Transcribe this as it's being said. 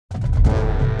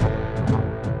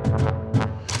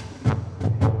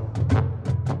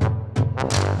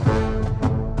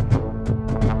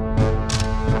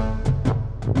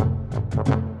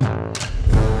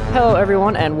Hello,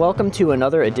 everyone, and welcome to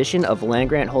another edition of Land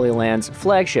Grant Holy Land's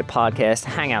flagship podcast,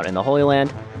 Hangout in the Holy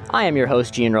Land. I am your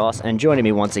host, Gene Ross, and joining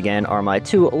me once again are my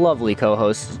two lovely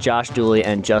co-hosts, Josh Dooley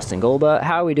and Justin Golba.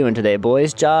 How are we doing today,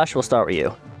 boys? Josh, we'll start with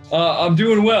you. I'm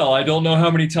doing well. I don't know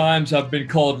how many times I've been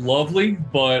called lovely,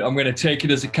 but I'm going to take it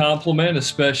as a compliment,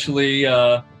 especially,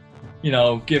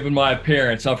 given my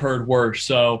appearance. I've heard worse.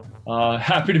 So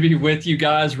happy to be with you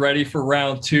guys, ready for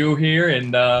round two here.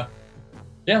 And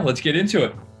let's get into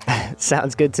it.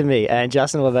 Sounds good to me. And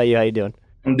Justin, what about you? How you doing?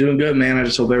 I'm doing good, man. I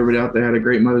just hope everybody out there had a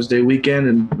great Mother's Day weekend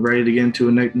and ready to get into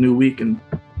a new week and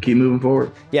keep moving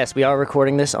forward. Yes, we are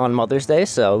recording this on Mother's Day,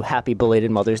 so happy belated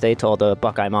Mother's Day to all the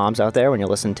Buckeye moms out there when you're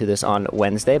listening to this on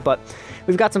Wednesday. But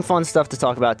we've got some fun stuff to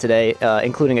talk about today,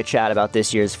 including a chat about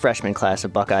this year's freshman class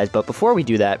of Buckeyes. But before we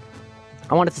do that,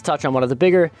 I wanted to touch on one of the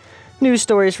bigger news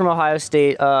stories from Ohio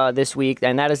State this week,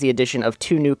 and that is the addition of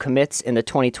two new commits in the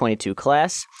 2022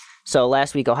 class. So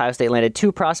last week, Ohio State landed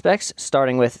two prospects,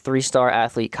 starting with three-star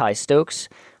athlete Kai Stokes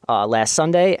last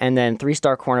Sunday, and then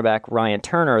three-star cornerback Ryan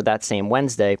Turner that same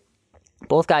Wednesday.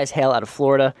 Both guys hail out of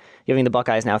Florida, giving the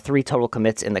Buckeyes now three total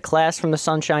commits in the class from the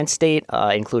Sunshine State,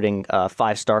 including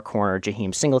five-star corner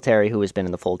Jaheim Singletary, who has been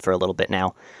in the fold for a little bit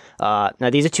now.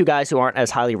 Now, these are two guys who aren't as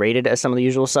highly rated as some of the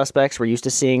usual suspects we're used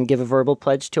to seeing give a verbal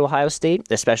pledge to Ohio State,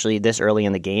 especially this early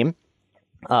in the game,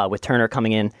 with Turner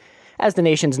coming in as the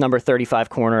nation's number 35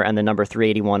 corner and the number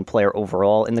 381 player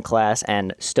overall in the class,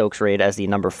 and Stokes rated as the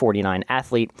number 49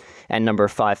 athlete and number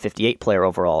 558 player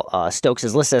overall. Stokes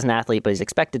is listed as an athlete, but he's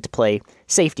expected to play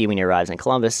safety when he arrives in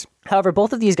Columbus. However,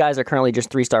 both of these guys are currently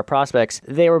just three-star prospects.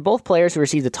 They were both players who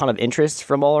received a ton of interest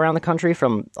from all around the country,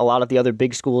 from a lot of the other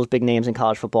big schools, big names in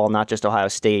college football, not just Ohio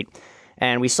State.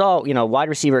 And we saw, wide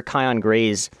receiver Kion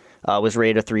Grays was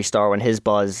rated a three-star when his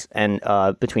buzz and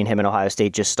between him and Ohio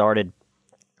State just started.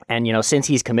 And, since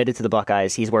he's committed to the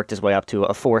Buckeyes, he's worked his way up to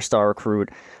a four-star recruit.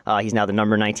 He's now the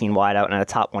number 19 wideout and a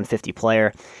top 150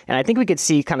 player. And I think we could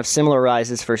see kind of similar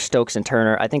rises for Stokes and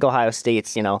Turner. I think Ohio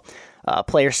State's,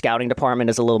 player scouting department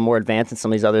is a little more advanced than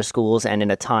some of these other schools. And in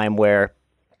a time where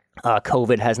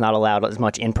COVID has not allowed as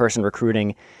much in-person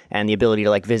recruiting and the ability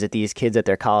to visit these kids at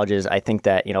their colleges, I think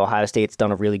that Ohio State's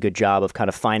done a really good job of kind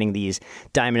of finding these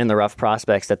diamond in the rough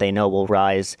prospects that they know will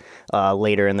rise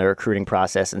later in the recruiting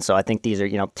process. And so I think these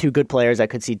are two good players. I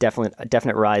could see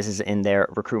definite rises in their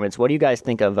recruitments. What do you guys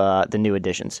think of the new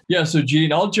additions? Yeah, so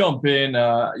Gene, I'll jump in.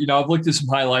 I've looked at some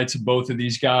highlights of both of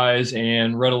these guys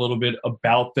and read a little bit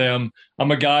about them.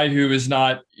 I'm a guy who is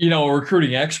not a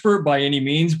recruiting expert by any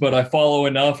means, but I follow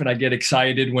enough and I get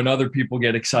excited when other people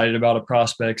get excited about a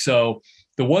prospect. So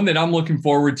the one that I'm looking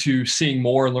forward to seeing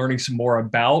more and learning some more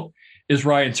about is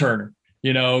Ryan Turner.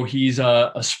 He's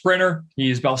a sprinter.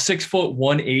 He's about 6'1",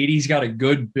 180. He's got a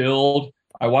good build.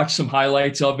 I watched some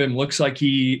highlights of him. Looks like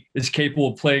he is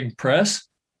capable of playing press.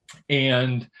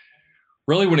 And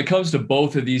really, when it comes to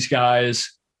both of these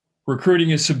guys, recruiting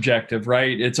is subjective,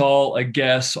 right? It's all a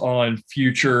guess on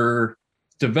future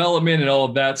development and all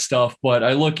of that stuff. But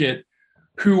I look at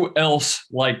who else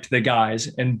liked the guys.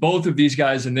 And both of these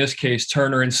guys, in this case,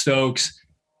 Turner and Stokes,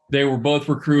 they were both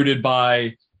recruited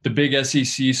by the big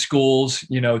SEC schools.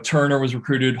 Turner was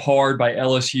recruited hard by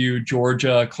LSU,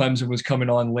 Georgia. Clemson was coming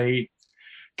on late.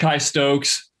 Kai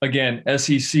Stokes, again,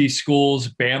 SEC schools.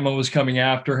 Bama was coming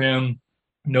after him.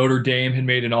 Notre Dame had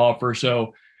made an offer.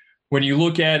 So when you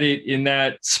look at it in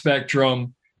that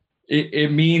spectrum,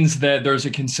 it means that there's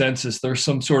a consensus. There's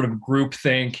some sort of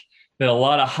groupthink that a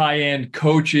lot of high-end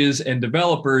coaches and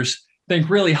developers think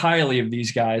really highly of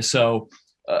these guys. So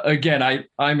again,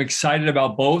 I'm excited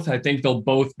about both. I think they'll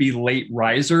both be late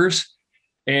risers.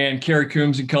 And Kerry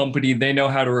Coombs and company, they know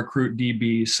how to recruit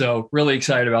DBs. So really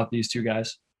excited about these two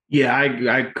guys. Yeah,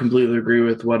 I completely agree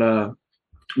with what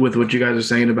you guys are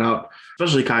saying about,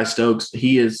 especially Kai Stokes.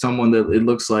 He is someone that it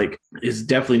looks like is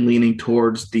definitely leaning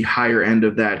towards the higher end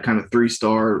of that kind of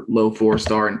three-star, low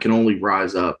four-star, and can only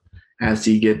rise up as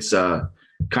he gets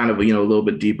kind of, a little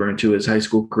bit deeper into his high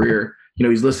school career.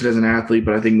 He's listed as an athlete,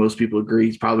 but I think most people agree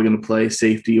he's probably going to play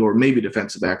safety or maybe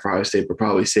defensive back for Ohio State, but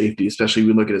probably safety, especially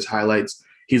when we look at his highlights.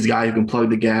 He's a guy who can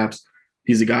plug the gaps.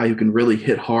 He's a guy who can really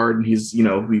hit hard, and he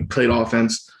played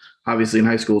offense obviously in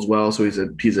high school as well. So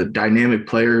he's a dynamic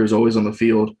player who's always on the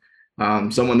field.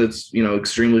 Someone that's,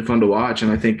 extremely fun to watch.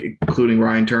 And I think including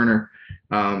Ryan Turner,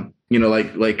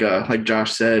 like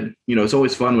Josh said, it's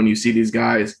always fun when you see these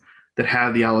guys that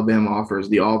have the Alabama offers,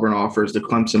 the Auburn offers, the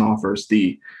Clemson offers,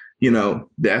 the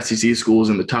SEC schools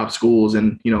and the top schools,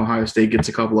 and, Ohio State gets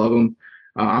a couple of them.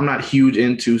 I'm not huge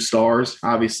into stars.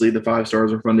 Obviously the 5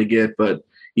 stars are fun to get, but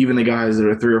even the guys that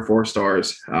are 3 or 4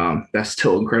 stars, that's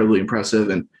still incredibly impressive.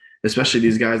 And especially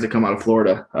these guys that come out of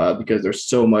Florida, because there's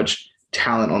so much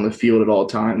talent on the field at all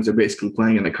times. They're basically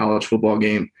playing in a college football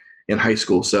game in high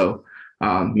school. So,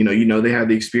 they have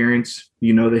the experience,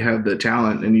 they have the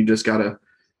talent, and you just got to,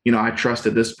 I trust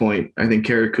at this point. I think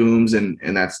Kerry Coombs and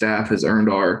that staff has earned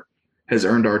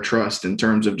our trust in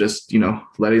terms of just,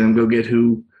 letting them go get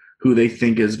who they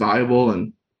think is viable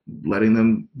and letting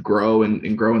them grow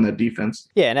and grow in that defense.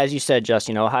 Yeah, and as you said,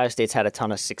 Justin, Ohio State's had a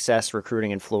ton of success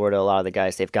recruiting in Florida. A lot of the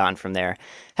guys they've gotten from there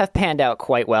have panned out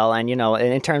quite well. And,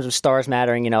 in terms of stars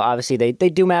mattering, obviously they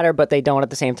do matter, but they don't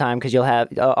at the same time, because you'll have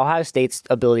Ohio State's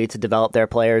ability to develop their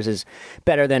players is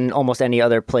better than almost any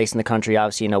other place in the country.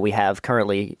 Obviously, we have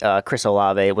currently Chris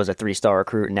Olave was a 3-star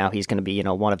recruit, and now he's going to be,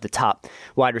 one of the top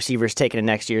wide receivers taken in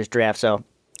next year's draft. So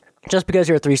just because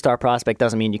you're a 3-star prospect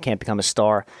doesn't mean you can't become a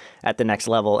star at the next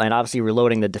level. And obviously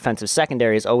reloading the defensive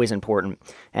secondary is always important.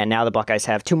 And now the Buckeyes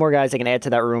have 2 more guys they can add to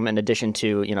that room in addition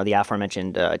to, the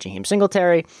aforementioned Jaheim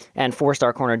Singletary and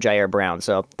 4-star corner Jair Brown.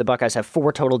 So the Buckeyes have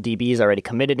 4 total DBs already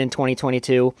committed in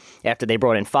 2022 after they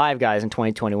brought in 5 guys in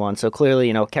 2021. So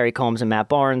clearly, Kerry Combs and Matt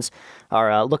Barnes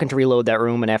are looking to reload that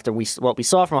room. And after what we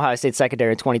saw from Ohio State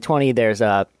secondary in 2020,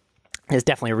 there's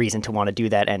definitely a reason to want to do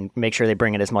that and make sure they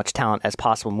bring in as much talent as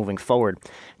possible moving forward.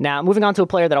 Now, moving on to a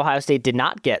player that Ohio State did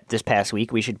not get this past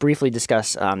week, we should briefly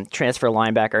discuss transfer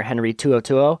linebacker Henry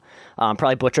To'oTo'o.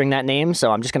 Probably butchering that name, so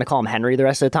I'm just going to call him Henry the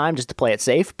rest of the time just to play it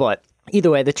safe. But either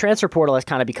way, the transfer portal has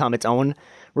kind of become its own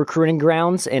recruiting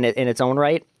grounds in its own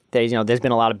right. There's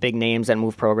been a lot of big names that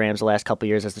move programs the last couple of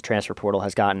years as the transfer portal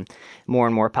has gotten more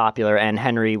and more popular, and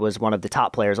Henry was one of the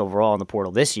top players overall in the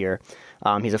portal this year.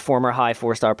 He's a former high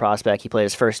 4-star prospect. He played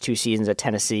his first 2 seasons at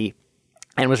Tennessee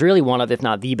and was really one of, if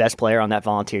not the best player on that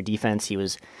Volunteer defense. He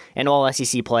was an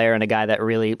all-SEC player and a guy that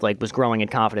really was growing in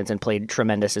confidence and played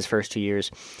tremendous his first 2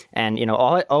 years. And,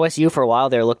 OSU for a while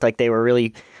there looked like they were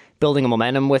really building a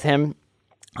momentum with him.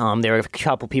 There were a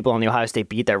couple people on the Ohio State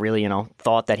beat that really,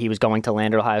 thought that he was going to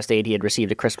land at Ohio State. He had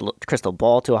received a crystal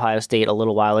ball to Ohio State a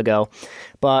little while ago.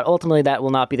 But ultimately, that will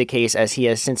not be the case, as he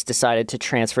has since decided to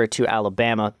transfer to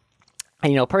Alabama.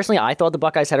 And, personally, I thought the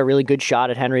Buckeyes had a really good shot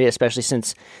at Henry, especially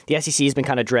since the SEC has been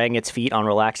kind of dragging its feet on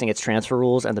relaxing its transfer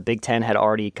rules, and the Big Ten had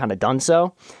already kind of done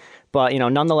so. But,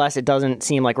 nonetheless, it doesn't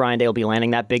seem like Ryan Day will be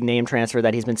landing that big name transfer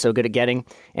that he's been so good at getting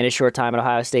in his short time at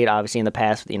Ohio State. Obviously, in the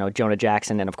past, Jonah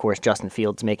Jackson and, of course, Justin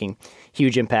Fields making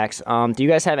huge impacts. Do you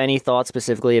guys have any thoughts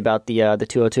specifically about the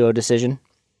To'oTo'o decision?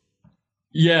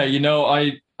 Yeah,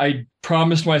 I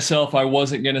promised myself I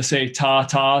wasn't going to say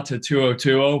ta-ta to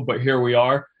To'oTo'o, but here we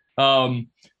are.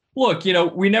 Look,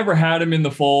 we never had him in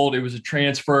the fold. It was a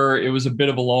transfer. It was a bit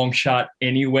of a long shot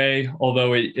anyway,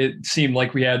 although it seemed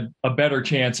like we had a better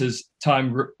chance as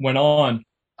time went on.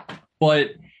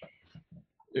 But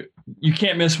you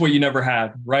can't miss what you never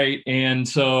had, right? And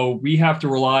so we have to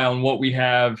rely on what we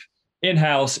have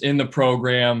in-house in the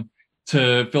program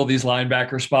to fill these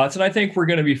linebacker spots. And I think we're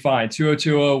going to be fine.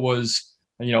 To'oTo'o was,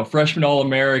 freshman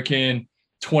All-American,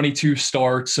 22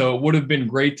 starts. So it would have been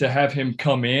great to have him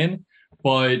come in.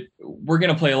 But we're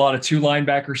going to play a lot of 2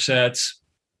 linebacker sets.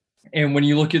 And when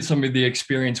you look at some of the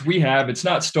experience we have, it's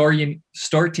not starting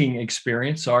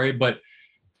experience, but,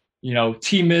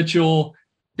 T. Mitchell,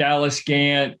 Dallas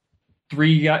Gant,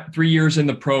 3 years in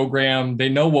the program. They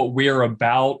know what we're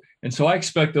about. And so I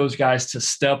expect those guys to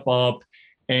step up,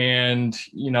 and,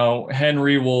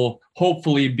 Henry will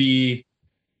hopefully be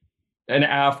an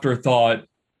afterthought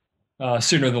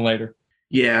sooner than later.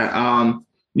 Yeah.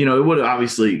 It would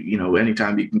obviously,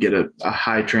 anytime you can get a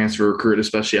high transfer recruit,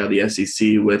 especially out of the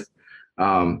SEC with,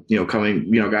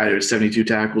 coming, a guy who has 72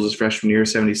 tackles his freshman year,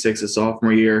 76 his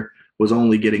sophomore year, was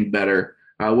only getting better.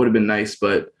 Would have been nice.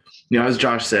 But, as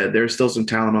Josh said, there's still some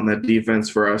talent on that defense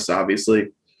for us, obviously,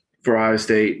 for Ohio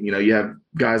State. You have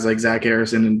guys like Zach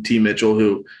Harrison and T. Mitchell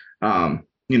who,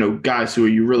 guys who are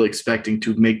you really expecting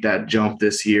to make that jump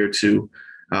this year to,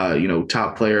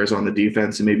 top players on the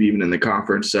defense and maybe even in the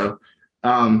conference. So,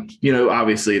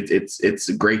 obviously it's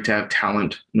great to have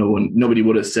talent. Nobody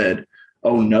would have said,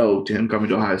 oh no, to him coming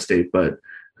to Ohio State. But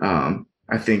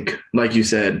I think, like you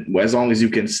said, as long as you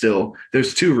can still,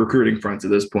 there's 2 recruiting fronts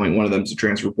at this point. One of them is the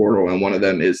transfer portal, and one of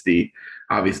them is the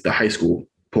high school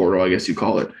portal, I guess you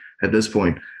call it at this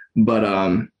point. But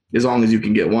as long as you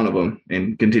can get one of them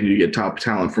and continue to get top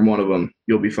talent from one of them,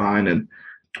 you'll be fine. And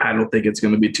I don't think it's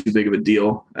going to be too big of a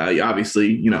deal.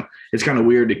 Obviously, it's kind of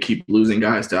weird to keep losing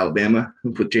guys to Alabama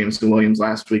with Jameson Williams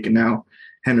last week and now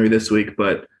Henry this week,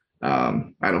 but I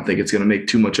don't think it's going to make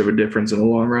too much of a difference in the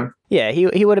long run. Yeah,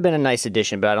 he would have been a nice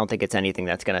addition, but I don't think it's anything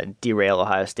that's going to derail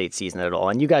Ohio State's season at all.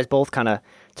 And you guys both kind of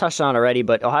touched on already,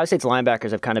 but Ohio State's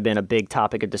linebackers have kind of been a big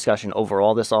topic of discussion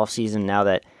overall this offseason now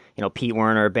that Pete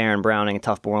Werner, Baron Browning, and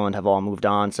Tuff Borland have all moved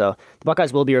on. So the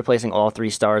Buckeyes will be replacing all 3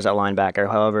 stars at linebacker.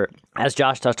 However, as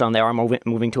Josh touched on, they are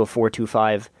moving to a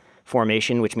 4-2-5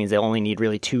 formation, which means they only need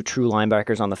really 2 true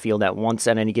linebackers on the field at once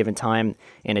at any given time,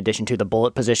 in addition to the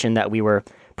bullet position that we were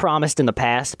promised in the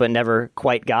past but never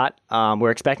quite got.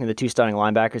 We're expecting the 2 starting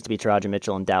linebackers to be Teradja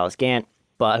Mitchell and Dallas Gant,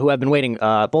 but who have been waiting,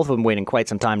 both of them waiting quite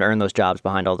some time to earn those jobs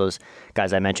behind all those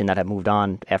guys I mentioned that have moved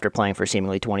on after playing for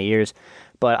seemingly 20 years.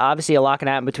 But obviously a lot can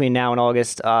happen between now and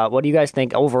August. What do you guys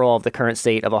think overall of the current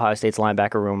state of Ohio State's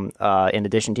linebacker room, in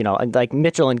addition to, like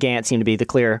Mitchell and Gant seem to be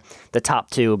the top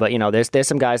 2, but, there's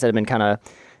some guys that have been kind of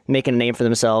making a name for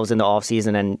themselves in the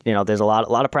offseason, and, there's a lot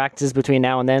of practices between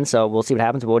now and then, so we'll see what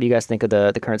happens. But what do you guys think of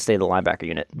the current state of the linebacker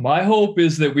unit? My hope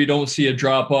is that we don't see a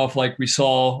drop-off like we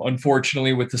saw,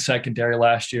 unfortunately, with the secondary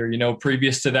last year.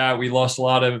 Previous to that, we lost a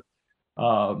lot of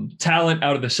talent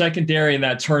out of the secondary, and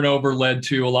that turnover led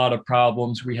to a lot of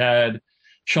problems. We had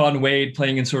Shaun Wade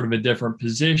playing in sort of a different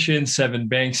position, Sevyn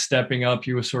Banks stepping up.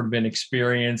 He was sort of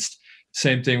inexperienced.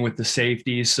 Same thing with the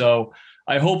safeties. So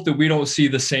I hope that we don't see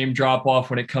the same drop off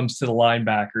when it comes to the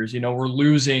linebackers. We're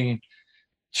losing,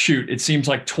 it seems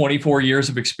like 24 years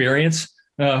of experience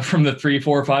from the 3,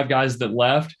 4, 5 guys that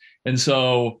left. And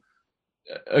so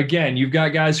again, you've got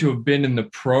guys who have been in the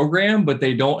program, but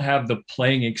they don't have the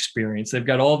playing experience. They've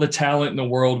got all the talent in the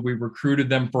world. We recruited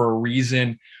them for a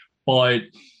reason, but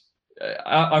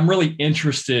I'm really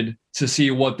interested to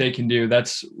see what they can do.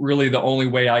 That's really the only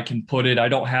way I can put it. I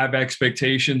don't have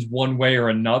expectations one way or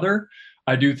another.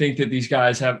 I do think that these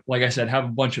guys have, like I said, have a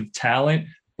bunch of talent,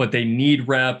 but they need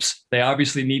reps. They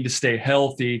obviously need to stay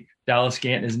healthy. Dallas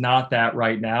Gant is not that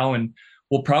right now. And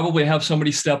we'll probably have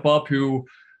somebody step up who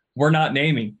we're not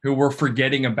naming, who we're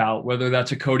forgetting about, whether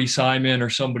that's a Cody Simon or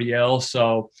somebody else.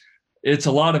 So it's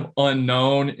a lot of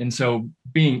unknown. And so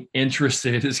being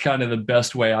interested is kind of the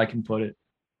best way I can put it.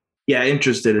 Yeah,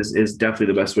 interested is definitely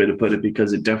the best way to put it,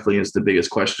 because it definitely is the biggest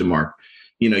question mark.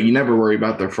 You never worry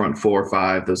about the front 4 or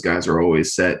 5. Those guys are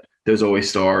always set. There's always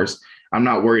stars. I'm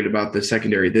not worried about the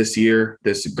secondary this year.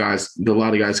 There's a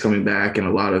lot of guys coming back and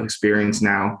a lot of experience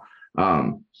now.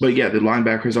 But yeah, the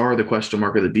linebackers are the question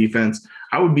mark of the defense.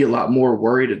 I would be a lot more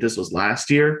worried if this was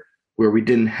last year, where we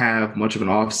didn't have much of an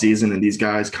off season and these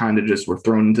guys kind of just were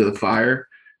thrown into the fire.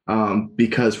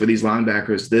 Because for these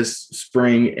linebackers, this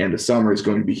spring and the summer is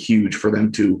going to be huge for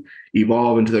them to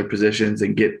evolve into their positions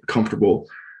and get comfortable,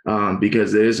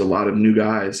 because there is a lot of new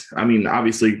guys. I mean,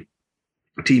 obviously,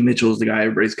 T. Mitchell is the guy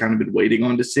everybody's kind of been waiting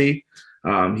on to see.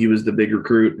 He was the big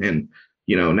recruit, and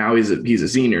now he's a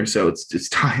senior, so it's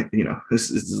time. This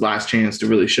is his last chance to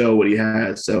really show what he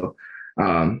has. So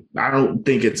I don't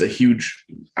think it's a huge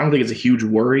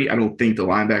worry. I don't think the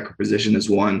linebacker position is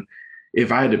one.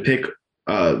 If I had to pick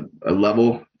a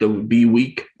level that would be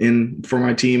weak for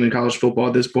my team in college football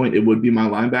at this point, it would be my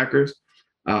linebackers.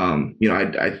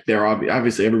 They're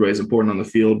obviously everybody's important on the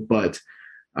field, but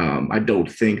I don't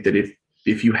think that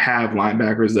if you have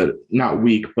linebackers that are not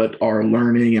weak, but are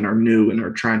learning and are new and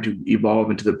are trying to evolve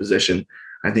into the position,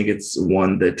 I think it's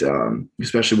one that,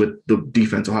 especially with the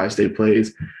defense Ohio State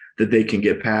plays, that they can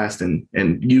get past and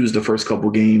use the first couple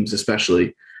games,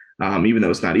 especially, even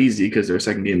though it's not easy because their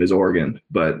second game is Oregon,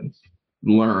 but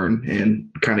learn and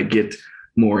kind of get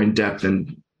more in depth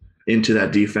and into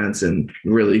that defense and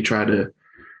really try to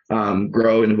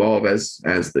grow and evolve as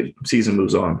the season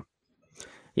moves on.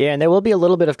 Yeah, and there will be a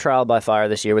little bit of trial by fire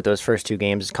this year with those first 2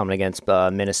 games coming against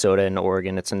Minnesota and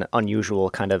Oregon. It's an unusual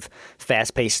kind of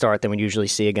fast-paced start than we usually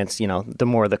see against, the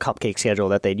cupcake schedule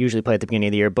that they'd usually play at the beginning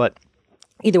of the year. But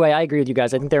either way, I agree with you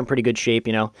guys. I think they're in pretty good shape.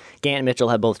 Gant and Mitchell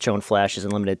have both shown flashes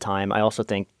in limited time. I also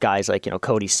think guys like,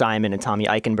 Cody Simon and Tommy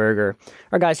Eichenberger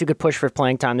are guys who could push for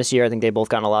playing time this year. I think they've both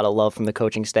gotten a lot of love from the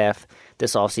coaching staff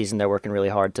this offseason. They're working really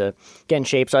hard to get in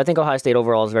shape. So I think Ohio State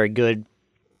overall is very good.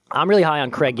 I'm really high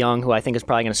on Craig Young, who I think is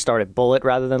probably going to start at bullet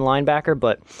rather than linebacker,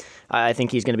 but I think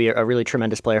he's going to be a really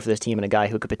tremendous player for this team and a guy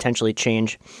who could potentially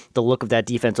change the look of that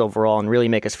defense overall and really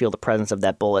make us feel the presence of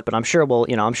that bullet. But I'm sure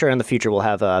I'm sure in the future we'll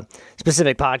have a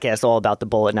specific podcast all about the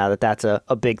bullet now that that's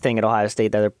a big thing at Ohio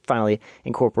State, that they're finally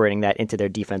incorporating that into their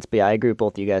defense. But yeah, I agree with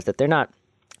both of you guys that they're not.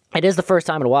 It is the first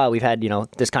time in a while we've had,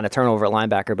 this kind of turnover at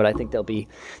linebacker, but I think they'll be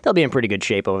in pretty good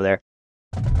shape over there.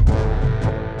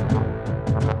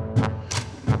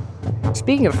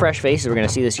 Speaking of fresh faces we're going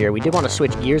to see this year, we did want to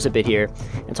switch gears a bit here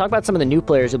and talk about some of the new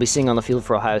players you'll be seeing on the field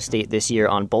for Ohio State this year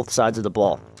on both sides of the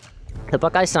ball. The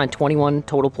Buckeyes signed 21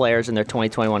 total players in their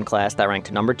 2021 class that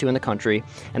ranked number 2 in the country,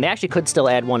 and they actually could still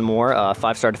add one more.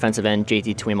 5-star defensive end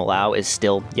JT Tuimoloau is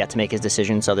still yet to make his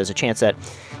decision, so there's a chance that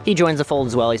he joins the fold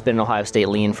as well. He's been in Ohio State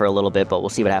lean for a little bit, but we'll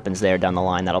see what happens there down the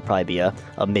line. That'll probably be a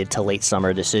mid to late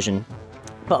summer decision.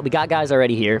 But we got guys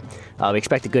already here. We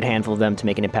expect a good handful of them to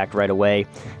make an impact right away.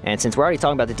 And since we're already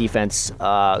talking about the defense,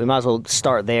 we might as well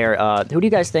start there. Who do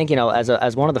you guys think,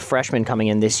 as one of the freshmen coming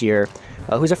in this year,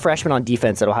 who's a freshman on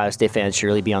defense that Ohio State fans should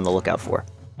really be on the lookout for?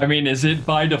 I mean, is it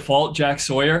by default Jack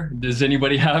Sawyer? Does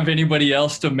anybody have anybody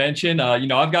else to mention?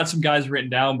 I've got some guys written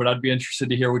down, but I'd be interested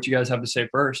to hear what you guys have to say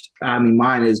first. I mean,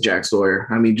 mine is Jack Sawyer.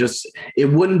 I mean, it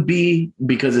wouldn't be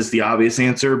because it's the obvious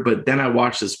answer, but then I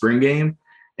watched the spring game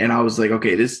and I was like,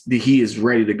 okay, he is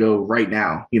ready to go right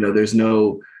now. There's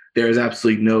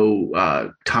absolutely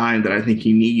no time that I think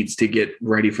he needs to get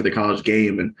ready for the college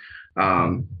game. And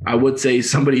I would say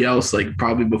somebody else, like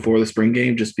probably before the spring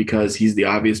game, just because he's the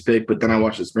obvious pick. But then I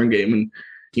watched the spring game and,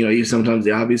 sometimes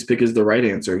the obvious pick is the right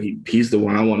answer. He's the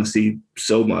one I want to see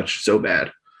so much, so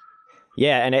bad.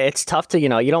 Yeah, and it's tough to, you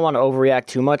don't want to overreact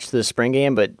too much to the spring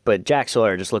game, but Jack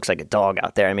Sawyer just looks like a dog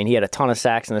out there. I mean, he had a ton of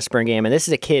sacks in the spring game, and this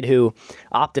is a kid who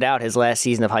opted out his last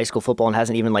season of high school football and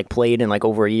hasn't even played in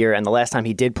over a year, and the last time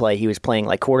he did play, he was playing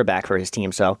quarterback for his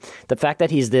team. So the fact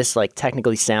that he's this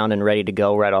technically sound and ready to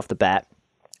go right off the bat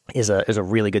is a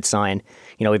really good sign.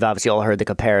 We've obviously all heard the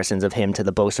comparisons of him to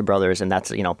the Bosa brothers, and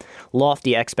that's,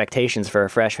 lofty expectations for a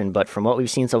freshman. But from what we've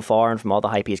seen so far and from all the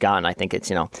hype he's gotten, I think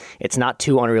it's not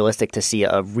too unrealistic to see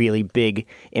a really big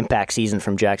impact season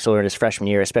from Jack Sawyer in his freshman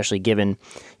year, especially given,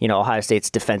 Ohio State's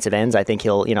defensive ends. I think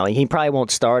he probably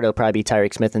won't start. It'll probably be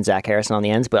Tyreek Smith and Zach Harrison on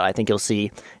the ends, but I think you'll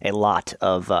see a lot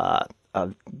of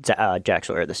Jack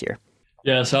Sawyer this year.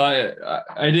 Yeah, so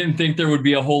I didn't think there would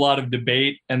be a whole lot of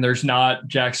debate, and there's not.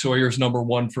 Jack Sawyer's number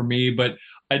one for me, but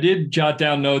I did jot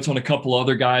down notes on a couple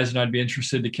other guys, and I'd be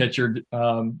interested to catch your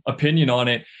opinion on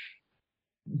it.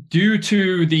 Due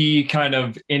to the kind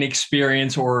of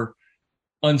inexperience or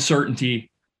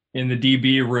uncertainty in the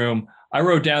DB room, I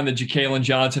wrote down that Jakailin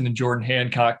Johnson and Jordan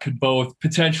Hancock could both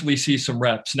potentially see some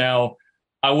reps. Now,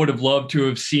 I would have loved to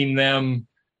have seen them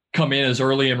come in as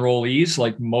early enrollees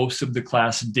like most of the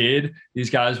class did. These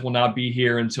guys will not be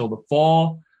here until the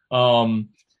fall.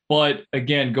 But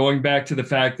again, going back to the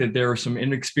fact that there are some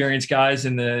inexperienced guys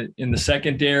in the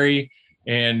secondary,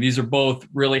 and these are both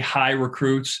really high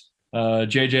recruits.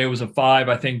 JJ was a 5.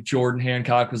 I think Jordan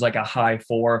Hancock was a high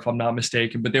 4, if I'm not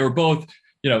mistaken, but they were both,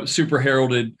 super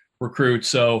heralded recruits.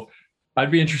 So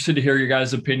I'd be interested to hear your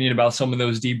guys' opinion about some of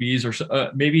those DBs,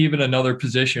 or maybe even another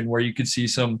position where you could see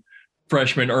some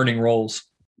freshmen earning roles.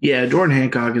 Yeah, Jordan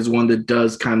Hancock is one that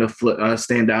does kind of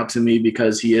stand out to me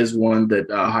because he is one that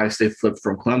Ohio State flipped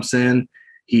from Clemson.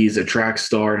 He's a track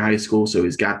star in high school, so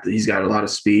he's got a lot of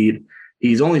speed.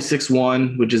 He's only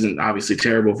 6'1", which isn't obviously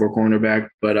terrible for a cornerback,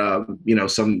 but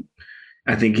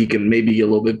I think he can maybe get a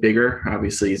little bit bigger.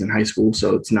 Obviously, he's in high school,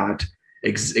 so it's not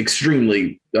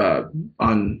extremely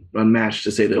unmatched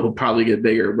to say that he'll probably get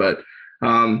bigger. But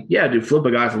to flip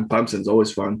a guy from Clemson is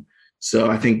always fun.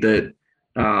 So I think that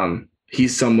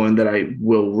he's someone that I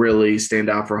will really stand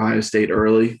out for Ohio State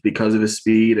early because of his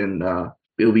speed, and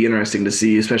it'll be interesting to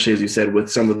see, especially as you said,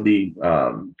 with some of the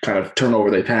kind of turnover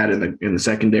they've had in the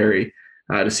secondary,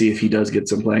 to see if he does get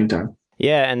some playing time.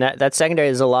 Yeah, and that secondary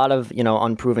is a lot of,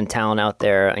 unproven talent out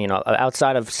there.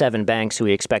 Outside of Sevyn Banks, who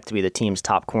we expect to be the team's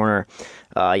top corner,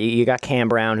 you got Cam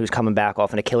Brown, who's coming back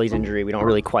off an Achilles injury. We don't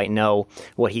really quite know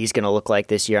what he's going to look like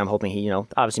this year. I'm hoping he,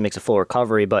 obviously makes a full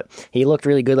recovery, but he looked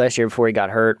really good last year before he got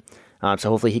hurt. So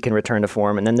hopefully he can return to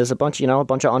form. And then there's a bunch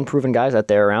of unproven guys out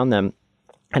there around them.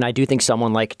 And I do think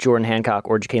someone like Jordan Hancock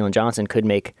or Jakailin Johnson could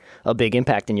make a big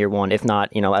impact in year one, if not,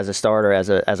 as a starter, as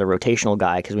a rotational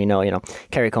guy, because we know,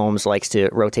 Kerry Combs likes to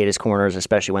rotate his corners,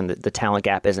 especially when the talent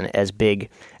gap isn't as big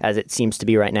as it seems to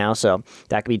be right now. So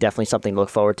that could be definitely something to look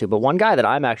forward to. But one guy that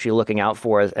I'm actually looking out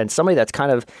for, and somebody that's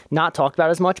kind of not talked about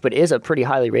as much, but is a pretty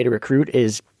highly rated recruit,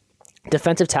 is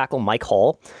defensive tackle Mike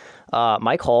Hall.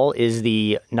 Mike Hall is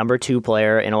the number 2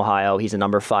 player in Ohio. He's a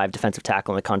number 5 defensive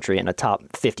tackle in the country and a top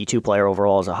 52 player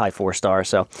overall as a high 4-star.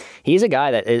 So he's a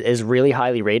guy that is really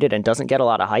highly rated and doesn't get a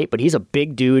lot of hype, but he's a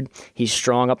big dude. He's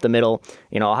strong up the middle.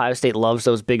 Ohio State loves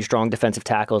those big, strong defensive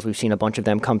tackles. We've seen a bunch of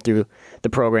them come through the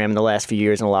program in the last few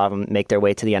years, and a lot of them make their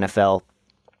way to the NFL.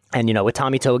 And, with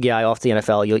Tommy Togiai off the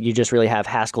NFL, you just really have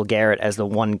Haskell Garrett as the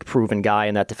one proven guy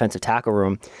in that defensive tackle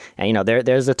room. And,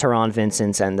 there's the Teron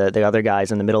Vincents and the other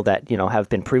guys in the middle that, have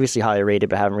been previously highly rated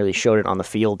but haven't really showed it on the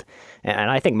field. And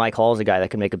I think Mike Hall is a guy that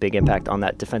could make a big impact on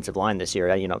that defensive line this year,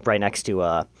 right next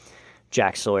to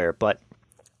Jack Sawyer. But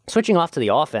switching off to the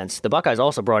offense, the Buckeyes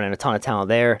also brought in a ton of talent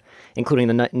there, including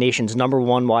the nation's number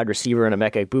 1 wide receiver in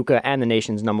Emeka Egbuka and the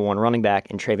nation's number 1 running back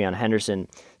in Travion Henderson.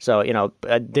 So,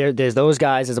 there's those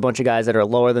guys. There's a bunch of guys that are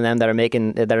lower than them that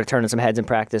are turning some heads in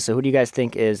practice. So who do you guys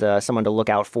think is someone to look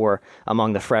out for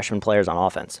among the freshman players on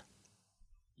offense?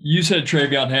 You said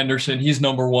TreVeyon Henderson. He's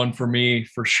number one for me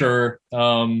for sure.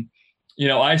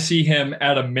 I see him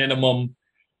at a minimum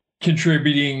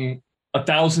contributing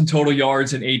 1,000 total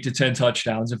yards and 8 to 10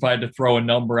 touchdowns. If I had to throw a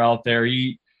number out there,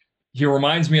 he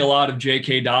reminds me a lot of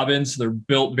J.K. Dobbins. They're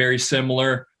built very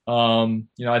similar.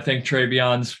 I think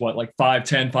TreVeyon's like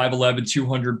 5'10", 5'11",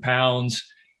 200 pounds,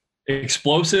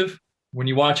 explosive. When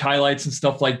you watch highlights and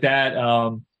stuff like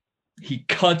that, he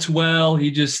cuts well.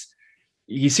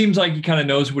 He seems like he kind of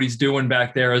knows what he's doing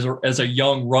back there as a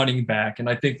young running back. And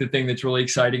I think the thing that's really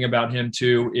exciting about him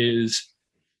too is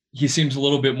he seems a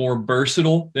little bit more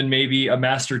versatile than maybe a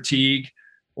Master Teague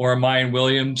or a Mayan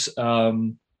Williams.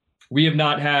 We have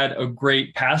not had a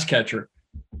great pass catcher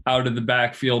out of the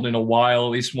backfield in a while,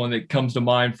 at least one that comes to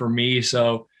mind for me.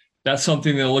 So that's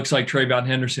something that looks like TreVeyon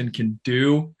Henderson can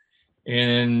do.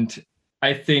 And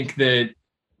I think that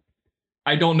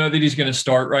I don't know that he's going to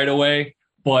start right away,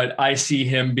 but I see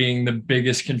him being the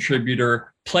biggest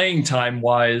contributor playing time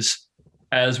wise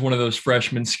as one of those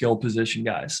freshman skill position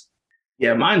guys.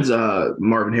 Yeah, mine's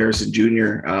Marvin Harrison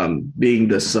Jr. Being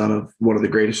the son of one of the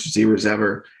greatest receivers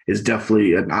ever is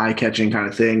definitely an eye-catching kind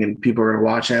of thing, and people are going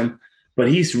to watch him. But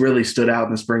he's really stood out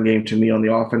in the spring game to me on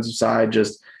the offensive side,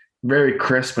 just very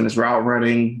crisp in his route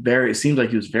running. It seems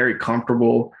like he was very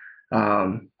comfortable.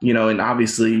 And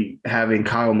obviously having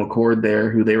Kyle McCord there,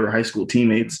 who they were high school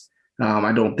teammates,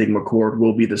 I don't think McCord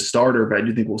will be the starter, but I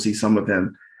do think we'll see some of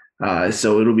him.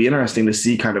 So it'll be interesting to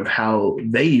see kind of how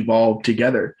they evolve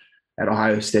together at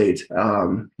Ohio State.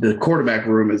 The quarterback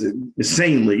room is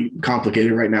insanely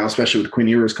complicated right now, especially with Quinn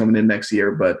Ewers coming in next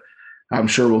year, but I'm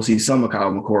sure we'll see some of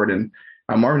Kyle McCord. And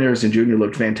Marvin Harrison Jr.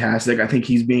 looked fantastic. I think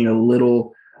he's being a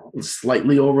little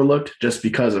slightly overlooked just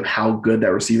because of how good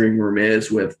that receiving room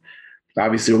is, with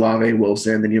obviously Olave and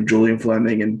Wilson, then you have Julian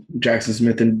Fleming and Jackson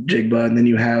Smith and Jigba, and then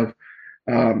you have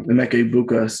Emeka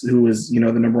Ibuka, who is, the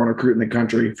number one recruit in the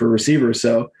country for receivers.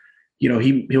 So,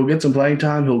 he'll get some playing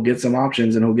time, he'll get some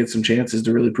options, and he'll get some chances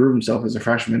to really prove himself as a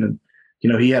freshman. And,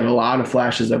 he had a lot of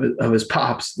flashes of his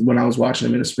pops when I was watching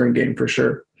him in a spring game for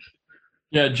sure.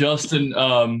 Yeah, Justin,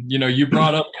 you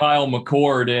brought up Kyle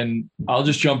McCord, and I'll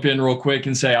just jump in real quick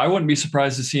and say I wouldn't be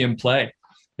surprised to see him play.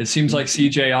 It seems like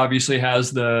CJ obviously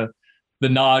has the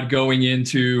nod going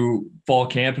into fall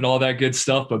camp and all that good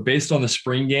stuff, but based on the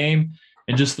spring game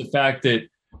and just the fact that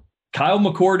Kyle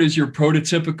McCord is your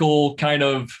prototypical kind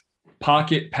of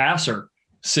pocket passer,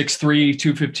 6'3",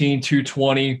 215,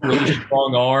 220, really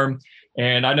strong arm.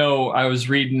 And I know I was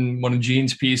reading one of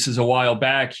Gene's pieces a while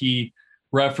back. He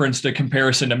referenced a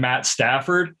comparison to Matt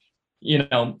Stafford.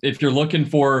 If you're looking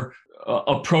for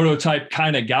a prototype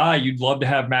kind of guy, you'd love to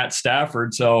have Matt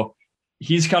Stafford. So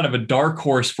he's kind of a dark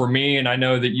horse for me, and I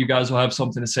know that you guys will have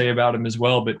something to say about him as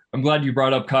well, but I'm glad you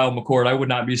brought up Kyle McCord. I would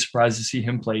not be surprised to see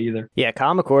him play either. Yeah,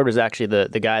 Kyle McCord was actually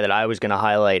the guy that I was going to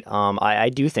highlight. I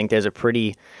do think there's a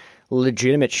pretty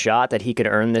legitimate shot that he could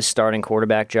earn this starting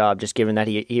quarterback job, just given that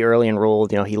he early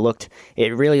enrolled.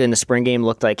 It really in the spring game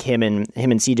looked like him and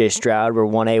CJ Stroud were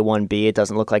 1A, 1B. It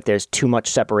doesn't look like there's too much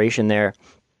separation there.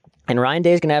 And Ryan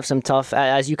Day is going to have some tough,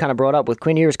 as you kind of brought up, with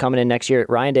Quinn Ewers coming in next year,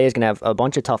 Ryan Day is going to have a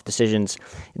bunch of tough decisions,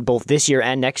 both this year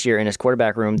and next year in his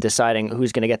quarterback room, deciding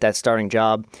who's going to get that starting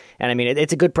job. And I mean,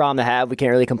 it's a good problem to have. We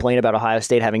can't really complain about Ohio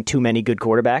State having too many good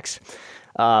quarterbacks.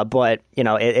 But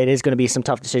it is going to be some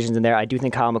tough decisions in there. I do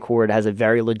think Kyle McCord has a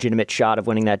very legitimate shot of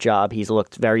winning that job. He's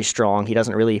looked very strong. He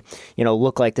doesn't really,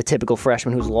 look like the typical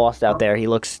freshman who's lost out there. He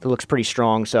looks pretty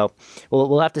strong. So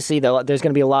we'll have to see, though. There's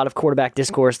going to be a lot of quarterback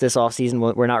discourse this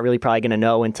offseason. We're not really probably going to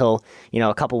know until,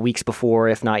 a couple weeks before,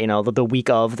 if not, the week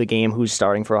of the game, who's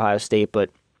starting for Ohio State. But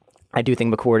I do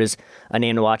think McCord is a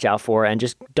name to watch out for. And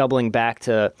just doubling back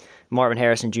to Marvin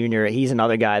Harrison Jr., he's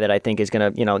another guy that I think is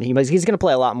going to, he's going to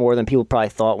play a lot more than people probably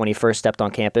thought when he first stepped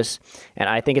on campus. And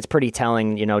I think it's pretty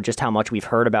telling, just how much we've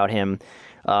heard about him,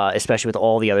 especially with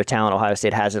all the other talent Ohio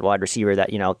State has at wide receiver, that,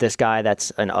 this guy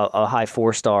that's a high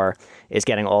 4-star is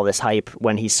getting all this hype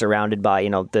when he's surrounded by,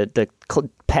 the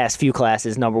past few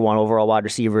classes, number 1 overall wide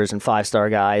receivers and 5-star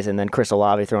guys, and then Chris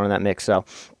Olave thrown in that mix. So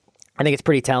I think it's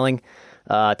pretty telling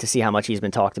to see how much he's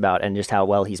been talked about and just how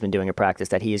well he's been doing in practice,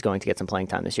 that he is going to get some playing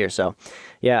time this year. So,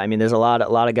 yeah, I mean, there's a lot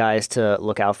of guys to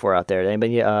look out for out there.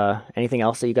 Anybody, anything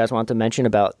else that you guys want to mention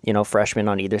about, freshmen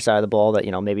on either side of the ball that,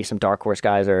 maybe some dark horse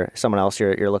guys or someone else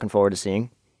you're looking forward to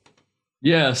seeing?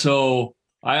 Yeah, so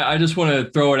I just want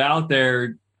to throw it out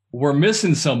there. We're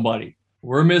missing somebody.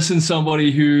 We're missing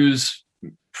somebody who's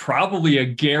probably a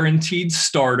guaranteed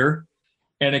starter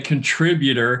and a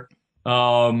contributor.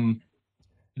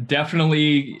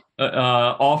 Definitely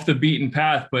off the beaten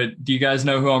path, but do you guys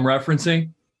know who I'm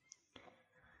referencing?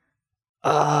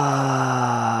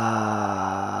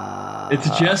 It's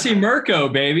Jesse Mirco,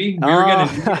 baby. We're I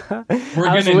was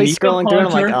gonna really need scrolling a through and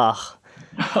I'm punter. like,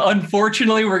 oh.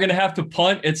 Unfortunately, we're gonna have to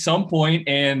punt at some point,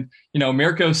 and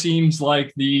Mirco seems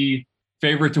like the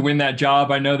favorite to win that job.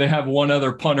 I know they have one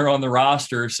other punter on the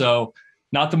roster, so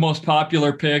not the most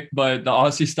popular pick, but the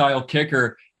Aussie style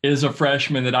kicker is a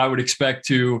freshman that I would expect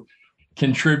to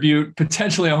contribute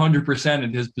potentially 100%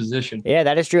 at his position. Yeah,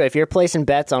 that is true. If you're placing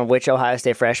bets on which Ohio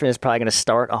State freshman is probably going to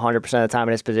start 100% of the time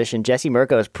in his position, Jesse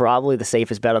Mirco is probably the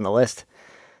safest bet on the list.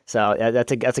 So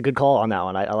that's a good call on that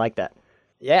one. I like that.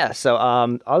 Yeah, so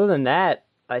other than that,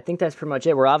 I think that's pretty much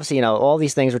it. We're obviously, all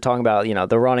these things we're talking about,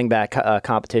 the running back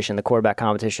competition, the quarterback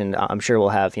competition, I'm sure we'll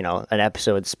have, an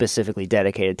episode specifically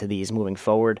dedicated to these moving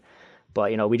forward.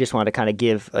 But, we just wanted to kind of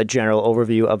give a general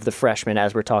overview of the freshmen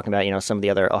as we're talking about, some of the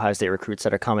other Ohio State recruits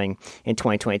that are coming in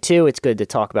 2022. It's good to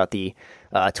talk about the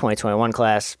 2021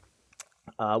 class.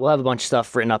 We'll have a bunch of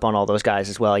stuff written up on all those guys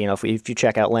as well. If you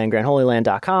check out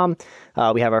landgrantholyland.com,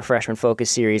 we have our freshman focus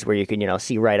series where you can,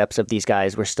 see write-ups of these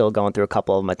guys. We're still going through a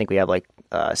couple of them. I think we have like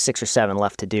 6 or 7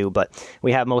 left to do, but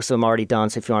we have most of them already done.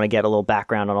 So if you want to get a little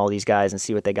background on all these guys and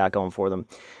see what they got going for them,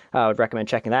 I would recommend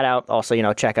checking that out. Also,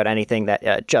 check out anything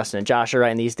that Justin and Josh are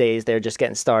writing these days. They're just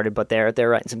getting started, but they're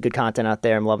writing some good content out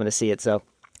there. I'm loving to see it. So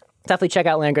definitely check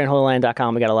out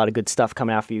landgrantholyland.com. We got a lot of good stuff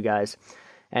coming out for you guys.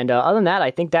 And other than that,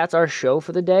 I think that's our show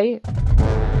for the day.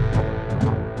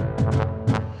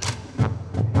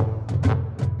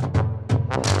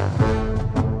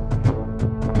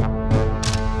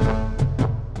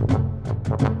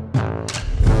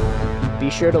 Be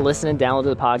sure to listen and download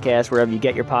the podcast wherever you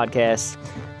get your podcasts.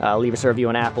 Leave us a review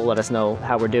on Apple. Let us know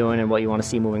how we're doing and what you want to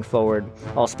see moving forward.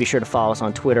 Also, be sure to follow us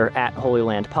on Twitter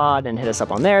 @HolyLandPod and hit us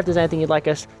up on there if there's anything you'd like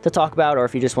us to talk about, or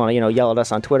if you just want to, yell at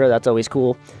us on Twitter. That's always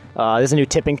cool. There's a new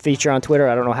tipping feature on Twitter.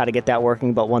 I don't know how to get that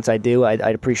working, but once I do,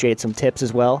 I'd appreciate some tips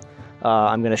as well.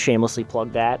 I'm going to shamelessly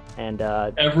plug that. And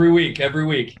every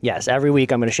week. Yes, every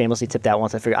week I'm going to shamelessly tip that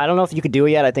once I figure. I don't know if you could do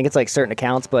it yet. I think it's like certain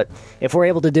accounts, but if we're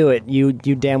able to do it, you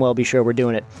damn well be sure we're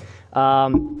doing it.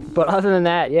 But other than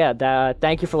that,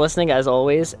 thank you for listening as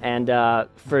always. And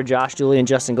for Josh, Julie, and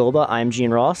Justin Golba, I'm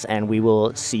Gene Ross, and we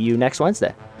will see you next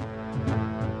Wednesday.